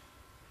garbage.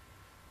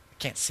 I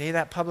can't say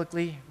that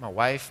publicly. My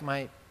wife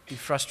might be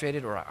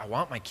frustrated, or I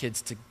want my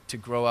kids to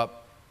grow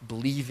up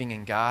believing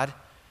in God.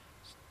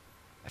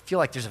 I feel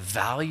like there's a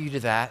value to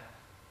that.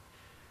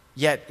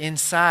 Yet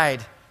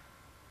inside,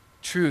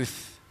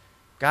 truth,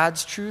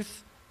 God's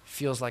truth,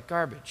 feels like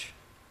garbage.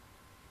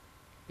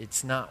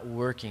 It's not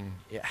working.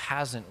 It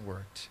hasn't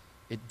worked.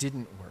 It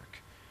didn't work.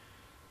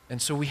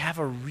 And so we have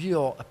a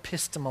real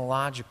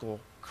epistemological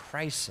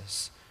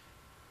crisis.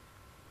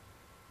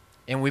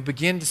 And we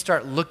begin to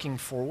start looking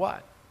for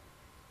what?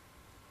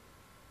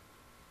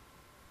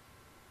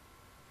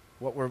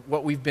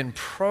 What we've been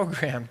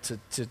programmed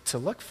to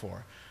look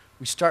for.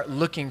 We start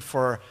looking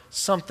for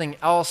something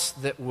else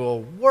that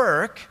will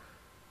work,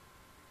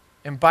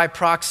 and by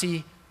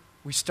proxy,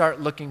 we start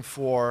looking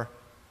for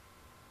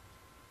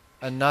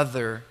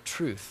another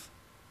truth.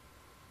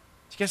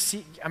 Do you guys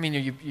see? I mean, are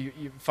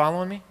you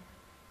following me?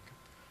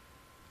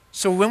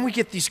 So when we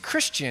get these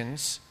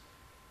Christians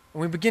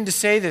and we begin to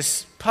say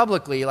this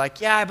publicly,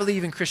 like, yeah, I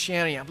believe in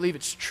Christianity, I believe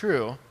it's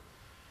true,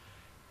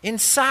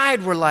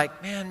 inside we're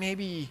like, man,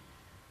 maybe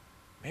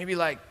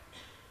like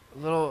a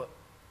little,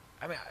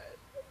 I mean,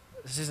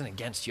 this isn't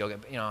against yoga,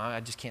 but, I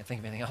just can't think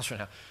of anything else right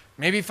now.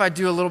 Maybe if I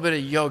do a little bit of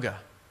yoga,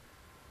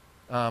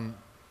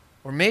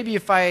 or maybe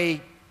if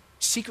I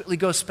secretly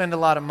go spend a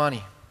lot of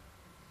money,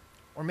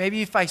 or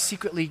maybe if I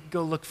secretly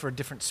go look for a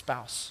different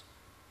spouse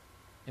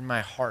in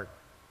my heart,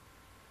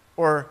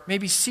 or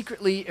maybe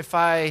secretly if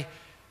I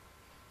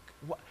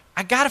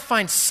got to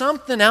find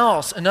something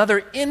else,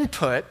 another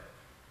input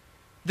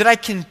that I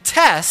can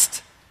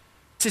test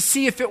to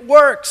see if it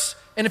works.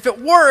 And if it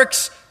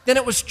works, then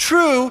it was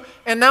true,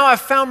 and now I've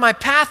found my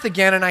path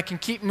again, and I can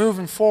keep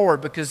moving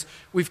forward because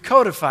we've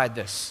codified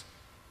this.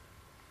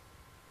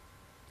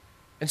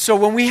 And so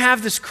when we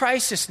have this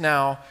crisis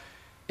now,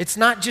 it's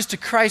not just a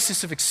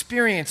crisis of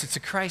experience, it's a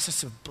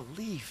crisis of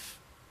belief.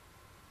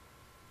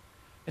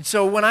 And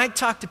so when I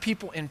talk to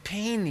people in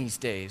pain these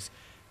days,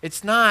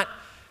 it's not,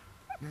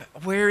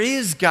 where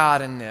is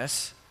God in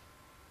this?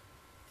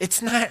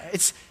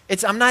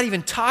 I'm not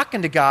even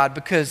talking to God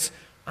because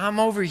I'm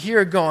over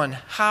here going,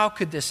 how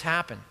could this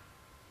happen?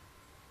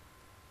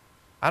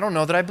 I don't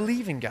know that I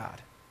believe in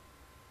God.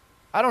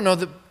 I don't know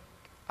that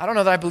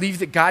I believe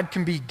that God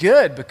can be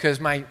good, because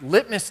my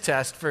litmus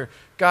test for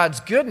God's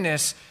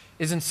goodness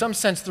is in some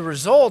sense the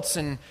results.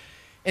 And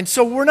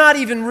so we're not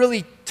even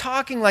really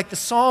talking like the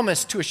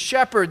psalmist to a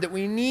shepherd that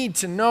we need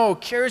to know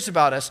cares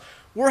about us.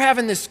 We're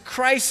having this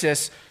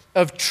crisis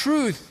of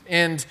truth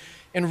and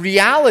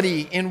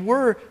reality, and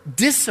we're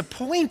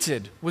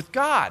disappointed with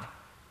God.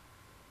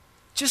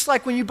 Just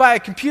like when you buy a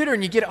computer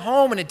and you get it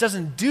home and it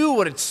doesn't do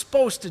what it's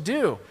supposed to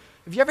do.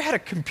 Have you ever had a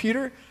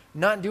computer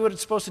not do what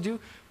it's supposed to do?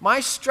 My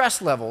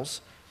stress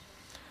levels,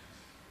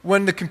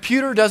 when the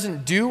computer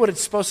doesn't do what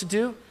it's supposed to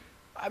do,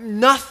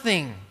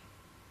 nothing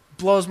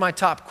blows my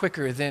top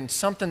quicker than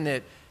something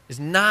that is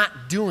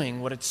not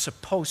doing what it's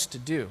supposed to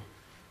do.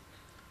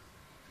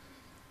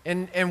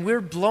 And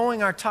we're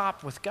blowing our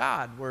top with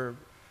God.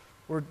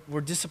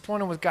 We're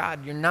disappointed with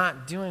God. You're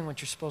not doing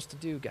what you're supposed to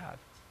do, God.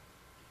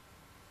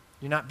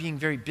 You're not being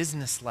very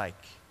businesslike.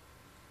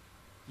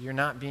 You're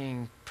not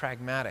being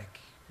pragmatic.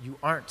 You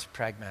aren't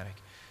pragmatic.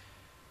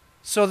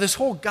 So this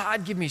whole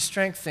God give me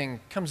strength thing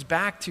comes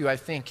back to, I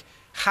think,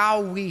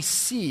 how we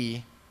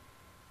see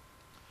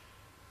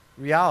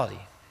reality.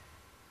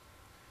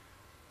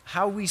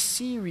 How we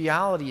see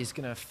reality is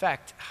going to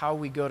affect how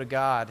we go to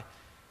God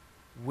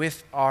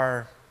with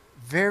our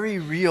very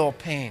real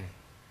pain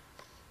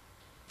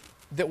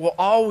that will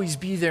always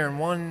be there in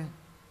one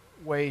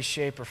way,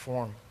 shape, or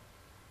form.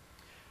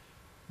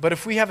 But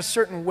if we have a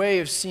certain way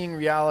of seeing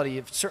reality,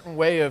 a certain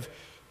way of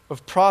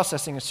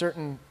processing a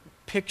certain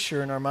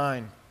picture in our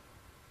mind,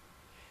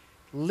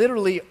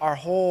 literally our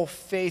whole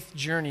faith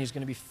journey is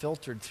going to be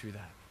filtered through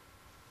that.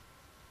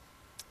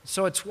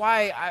 So it's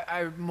why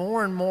I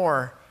more and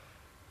more,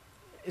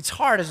 it's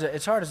hard as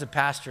a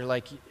pastor.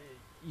 Like,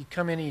 you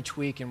come in each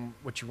week and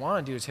what you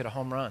want to do is hit a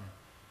home run.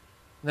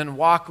 And then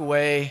walk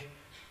away,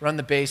 run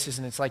the bases,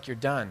 and it's like you're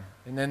done.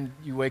 And then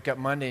you wake up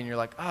Monday and you're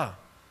like, oh,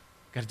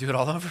 got to do it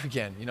all over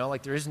again.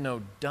 Like there is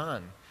no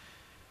done.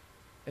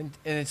 And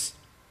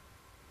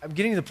I'm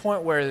getting to the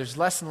point where there's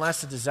less and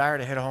less a desire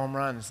to hit a home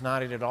run. It's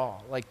not it at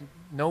all. Like,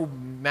 no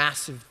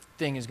massive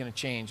thing is going to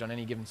change on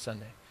any given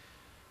Sunday.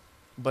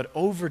 But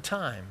over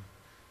time,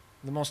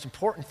 the most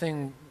important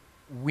thing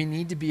we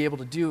need to be able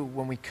to do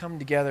when we come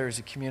together as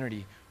a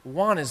community,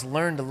 one, is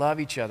learn to love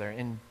each other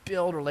and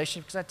build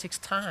relationships, because that takes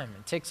time.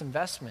 It takes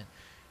investment.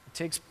 It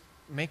takes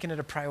making it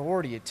a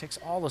priority. It takes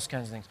all those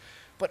kinds of things.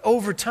 But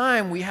over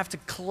time, we have to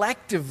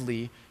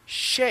collectively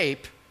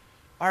shape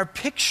our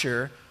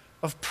picture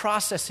of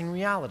processing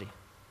reality.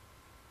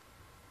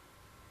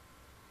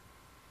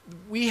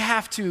 We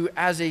have to,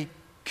 as a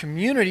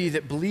community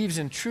that believes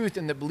in truth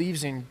and that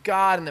believes in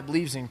God and that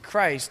believes in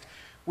Christ,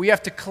 we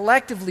have to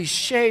collectively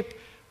shape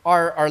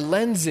our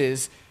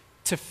lenses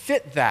to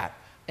fit that.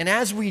 And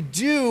as we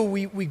do,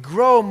 we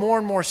grow more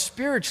and more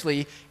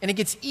spiritually, and it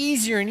gets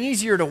easier and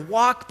easier to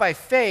walk by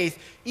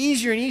faith,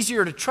 easier and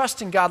easier to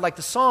trust in God like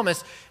the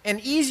psalmist, and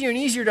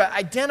easier to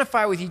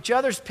identify with each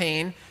other's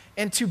pain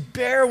and to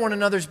bear one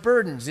another's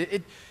burdens.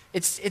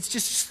 It's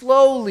just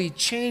slowly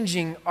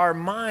changing our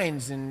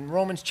minds. In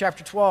Romans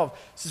chapter 12,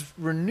 it says,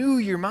 renew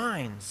your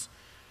minds.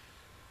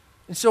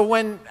 And so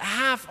when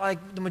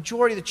the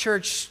majority of the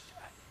church,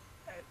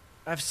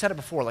 I've said it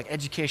before, like,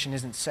 education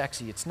isn't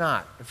sexy. It's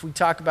not. If we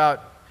talk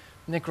about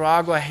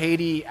Nicaragua,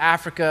 Haiti,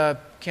 Africa,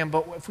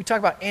 Cambodia, if we talk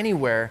about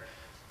anywhere,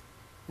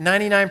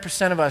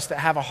 99% of us that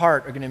have a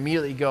heart are going to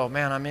immediately go,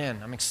 man, I'm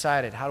in. I'm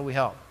excited. How do we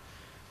help?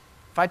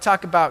 If I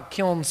talk about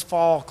Kiln's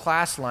fall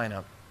class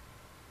lineup,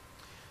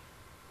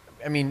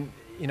 I mean,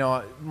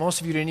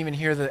 most of you didn't even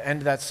hear the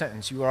end of that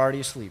sentence. You were already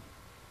asleep.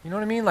 You know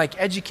what I mean? Like,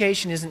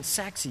 education isn't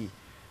sexy.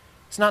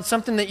 It's not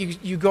something that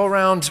we go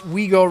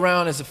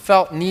around as a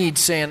felt need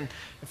saying,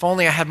 if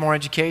only I had more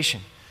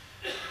education.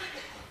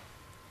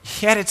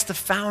 Yet it's the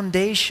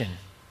foundation.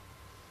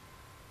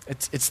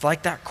 It's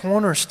like that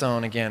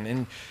cornerstone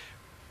again.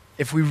 And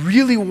if we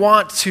really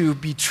want to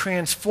be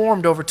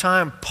transformed over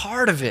time,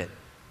 part of it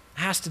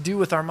has to do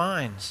with our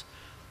minds.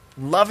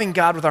 Loving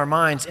God with our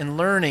minds and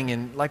learning,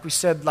 and like we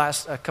said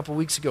a couple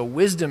weeks ago,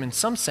 wisdom in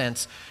some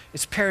sense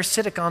is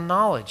parasitic on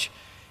knowledge.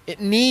 It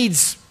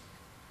needs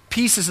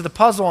pieces of the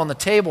puzzle on the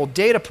table,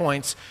 data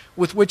points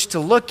with which to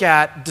look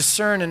at,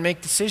 discern, and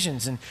make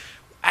decisions. And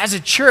as a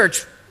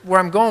church, where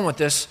I'm going with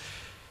this,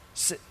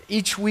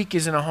 each week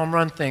isn't a home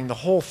run thing. The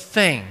whole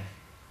thing,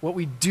 what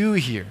we do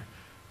here,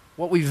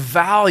 what we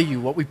value,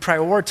 what we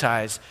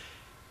prioritize,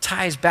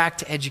 ties back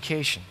to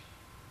education.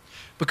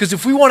 Because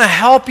if we want to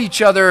help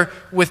each other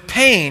with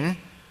pain,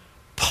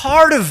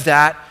 part of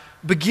that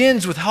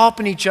begins with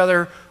helping each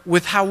other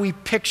with how we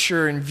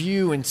picture and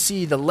view and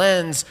see the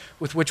lens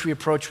with which we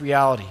approach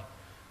reality.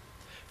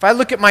 If I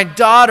look at my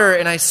daughter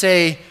and I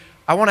say,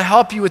 I want to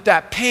help you with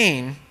that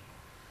pain,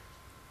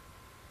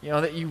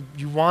 that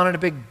you wanted a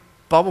big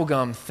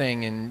bubblegum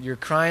thing and you're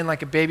crying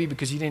like a baby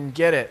because you didn't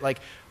get it. Like,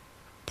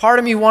 part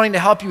of me wanting to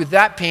help you with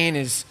that pain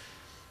is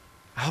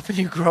helping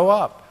you grow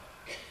up.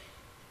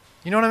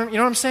 You know what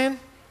I'm saying?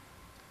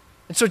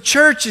 And so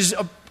church is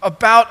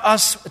about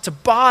us. It's a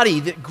body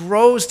that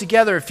grows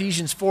together,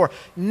 Ephesians 4,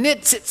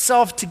 knits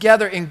itself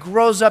together and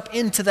grows up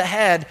into the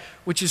head,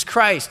 which is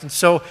Christ. And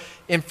so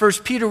in 1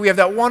 Peter, we have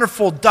that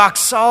wonderful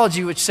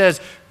doxology which says,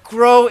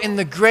 grow in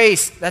the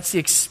grace, that's the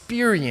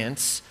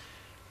experience,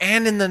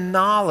 and in the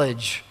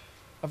knowledge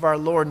of our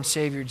Lord and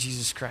Savior,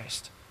 Jesus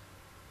Christ.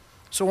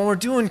 So when we're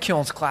doing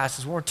Kilns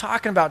classes, when we're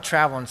talking about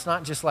traveling, it's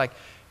not just like,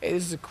 hey,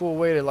 this is a cool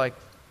way to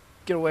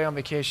get away on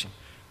vacation.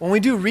 When we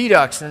do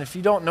Redux, and if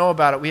you don't know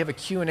about it, we have a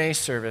Q&A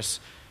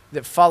service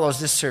that follows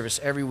this service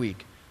every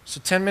week.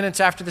 So 10 minutes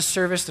after this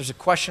service, there's a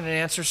question and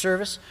answer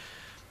service,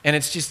 and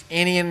it's just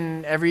any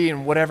and every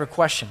and whatever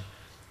question.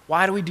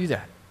 Why do we do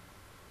that?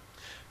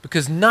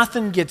 Because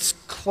nothing gets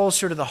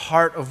closer to the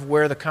heart of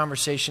where the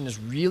conversation is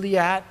really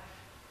at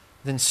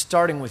than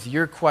starting with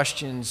your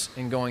questions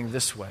and going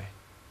this way.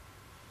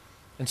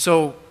 And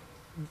so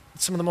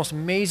some of the most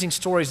amazing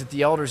stories that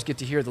the elders get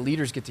to hear, the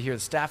leaders get to hear, the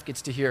staff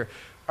gets to hear,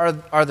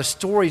 are the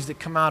stories that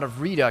come out of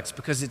Redux,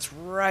 because it's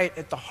right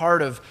at the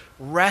heart of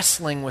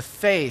wrestling with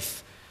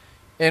faith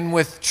and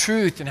with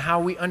truth and how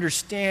we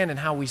understand and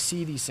how we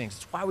see these things.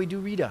 It's why we do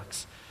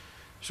Redux.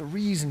 There's a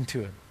reason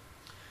to it.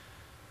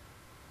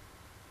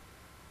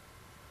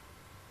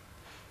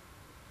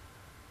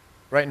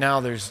 Right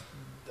now, there's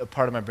a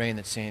part of my brain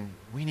that's saying,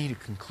 we need a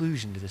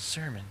conclusion to this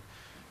sermon.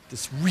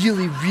 That's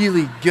really,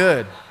 really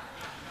good.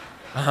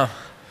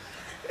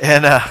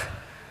 And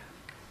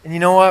you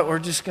know what? We're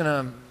just going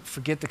to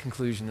forget the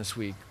conclusion this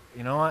week.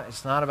 You know what?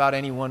 It's not about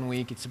any one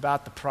week. It's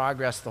about the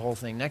progress, the whole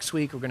thing. Next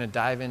week, we're going to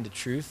dive into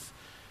truth.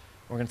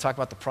 We're going to talk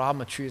about the problem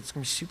of truth. It's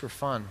going to be super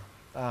fun.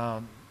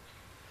 I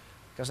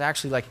was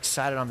actually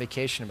excited on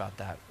vacation about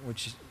that,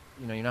 which,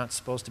 you're not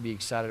supposed to be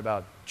excited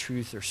about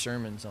truth or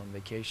sermons on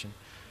vacation.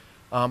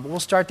 But we'll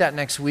start that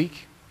next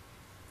week.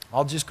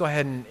 I'll just go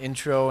ahead and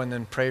intro and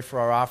then pray for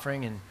our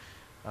offering, and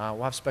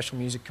we'll have special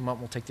music come up.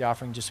 We'll take the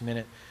offering in just a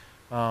minute.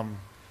 But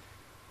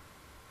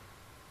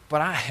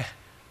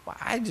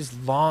I just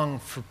long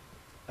for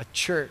a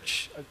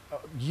church,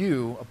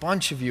 a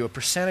bunch of you, a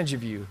percentage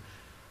of you,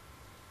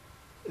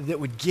 that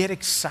would get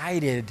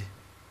excited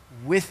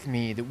with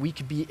me, that we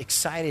could be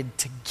excited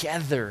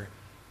together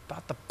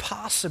about the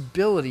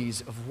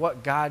possibilities of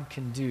what God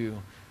can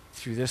do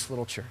through this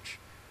little church.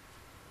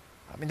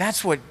 I mean,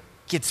 that's what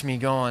gets me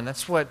going.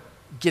 That's what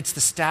gets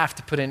the staff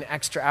to put in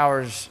extra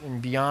hours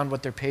and beyond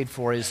what they're paid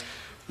for, is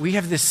we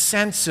have this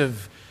sense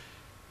of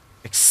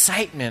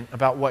excitement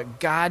about what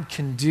God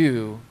can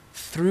do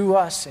through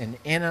us and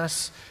in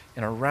us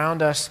and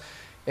around us.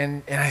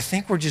 And I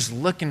think we're just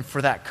looking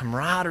for that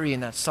camaraderie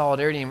and that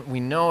solidarity, and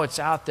we know it's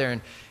out there.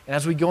 And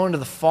as we go into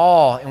the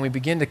fall and we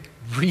begin to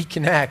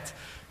reconnect,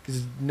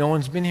 because no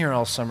one's been here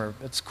all summer,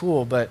 that's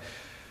cool, but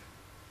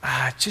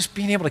just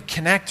being able to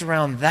connect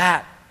around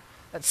that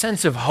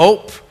sense of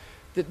hope,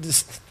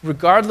 that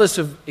regardless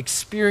of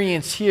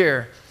experience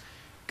here,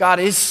 God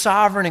is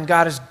sovereign and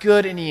God is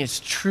good and He is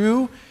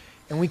true,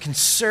 and we can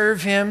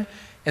serve Him,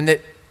 and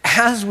that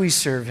as we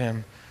serve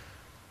Him,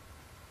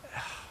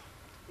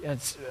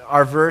 it's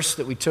our verse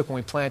that we took when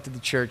we planted the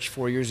church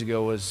 4 years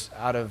ago was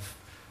out of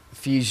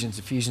Ephesians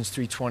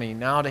 3:20.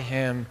 Now to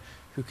Him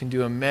who can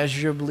do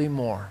immeasurably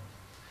more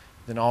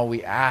than all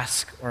we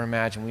ask or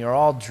imagine. We are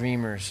all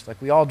dreamers,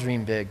 we all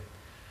dream big.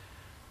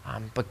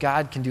 But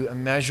God can do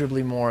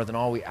immeasurably more than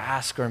all we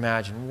ask or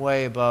imagine,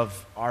 way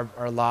above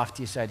our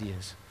loftiest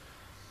ideas.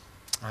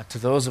 To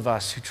those of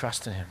us who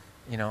trust in Him,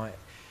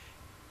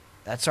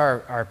 that's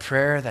our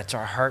prayer, that's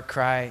our heart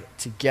cry.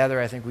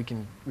 Together, I think we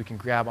can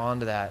grab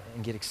onto that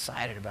and get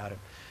excited about it.